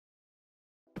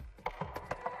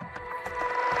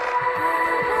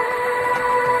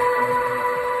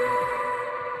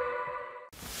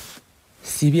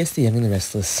CBS The Young and the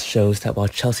Restless shows that while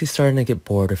Chelsea's starting to get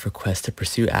bored of her quest to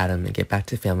pursue Adam and get back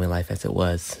to family life as it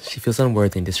was, she feels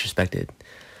unworthy and disrespected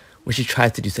when she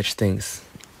tries to do such things.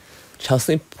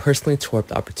 Chelsea personally tore up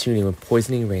the opportunity when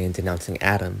poisoning Ray and denouncing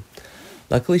Adam.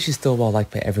 Luckily, she's still well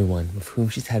liked by everyone, with whom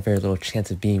she's had very little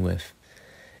chance of being with.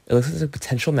 It looks like a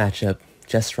potential matchup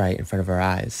just right in front of her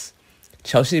eyes.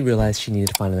 Chelsea realized she needed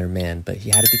to find another man, but he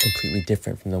had to be completely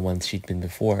different from the ones she'd been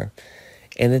before,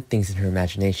 and the things in her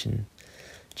imagination.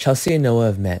 Chelsea and Noah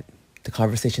have met. The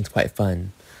conversation's quite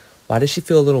fun. Why does she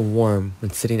feel a little warm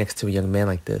when sitting next to a young man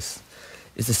like this?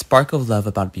 Is the spark of love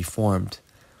about to be formed?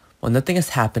 While nothing has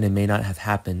happened and may not have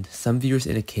happened, some viewers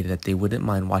indicated that they wouldn't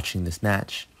mind watching this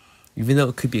match, even though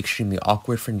it could be extremely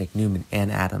awkward for Nick Newman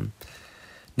and Adam.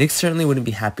 Nick certainly wouldn't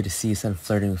be happy to see his son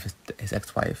flirting with his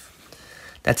ex-wife.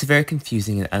 That's a very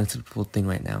confusing and unacceptable thing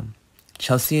right now.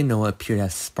 Chelsea and Noah appear to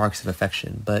have sparks of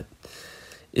affection, but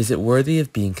is it worthy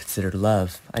of being considered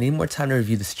love? I need more time to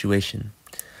review the situation.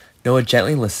 Noah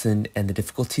gently listened and the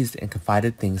difficulties and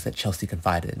confided things that Chelsea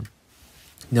confided.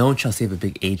 Noah and Chelsea have a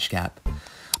big age gap,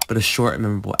 but a short and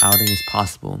memorable outing is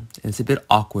possible, and it's a bit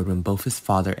awkward when both his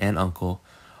father and uncle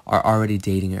are already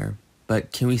dating her.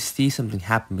 But can we see something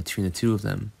happen between the two of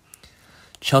them?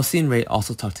 Chelsea and Ray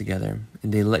also talk together,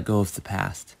 and they let go of the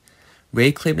past.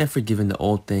 Ray claimed to have forgiven the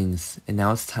old things, and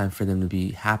now it's time for them to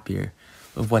be happier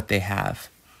with what they have.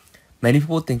 Many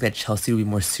people think that Chelsea would be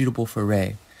more suitable for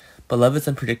Ray, but love is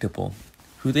unpredictable.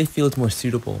 Who they feel is more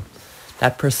suitable,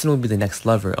 that person will be the next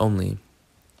lover only.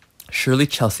 Surely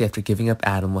Chelsea, after giving up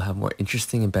Adam, will have more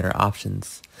interesting and better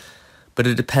options. But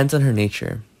it depends on her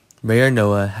nature. Ray or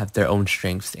Noah have their own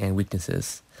strengths and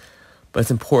weaknesses. But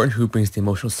it's important who brings the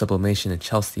emotional sublimation to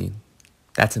Chelsea.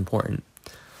 That's important.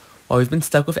 While we've been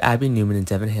stuck with Abby Newman and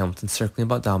Devin Hamilton circling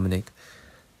about Dominic,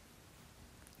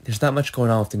 there's not much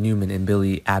going on with the Newman and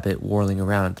Billy Abbott whirling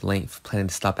around at length, planning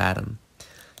to stop Adam.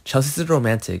 Chelsea's a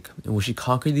romantic, and will she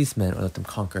conquer these men or let them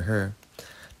conquer her?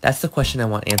 That's the question I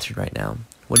want answered right now.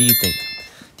 What do you think?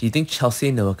 Do you think Chelsea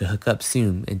and Noah could hook up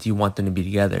soon, and do you want them to be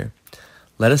together?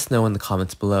 Let us know in the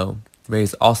comments below. Ray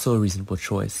is also a reasonable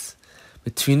choice.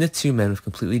 Between the two men with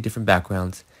completely different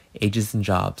backgrounds, ages, and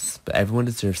jobs, but everyone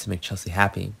deserves to make Chelsea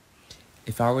happy.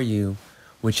 If I were you,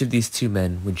 which of these two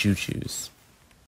men would you choose?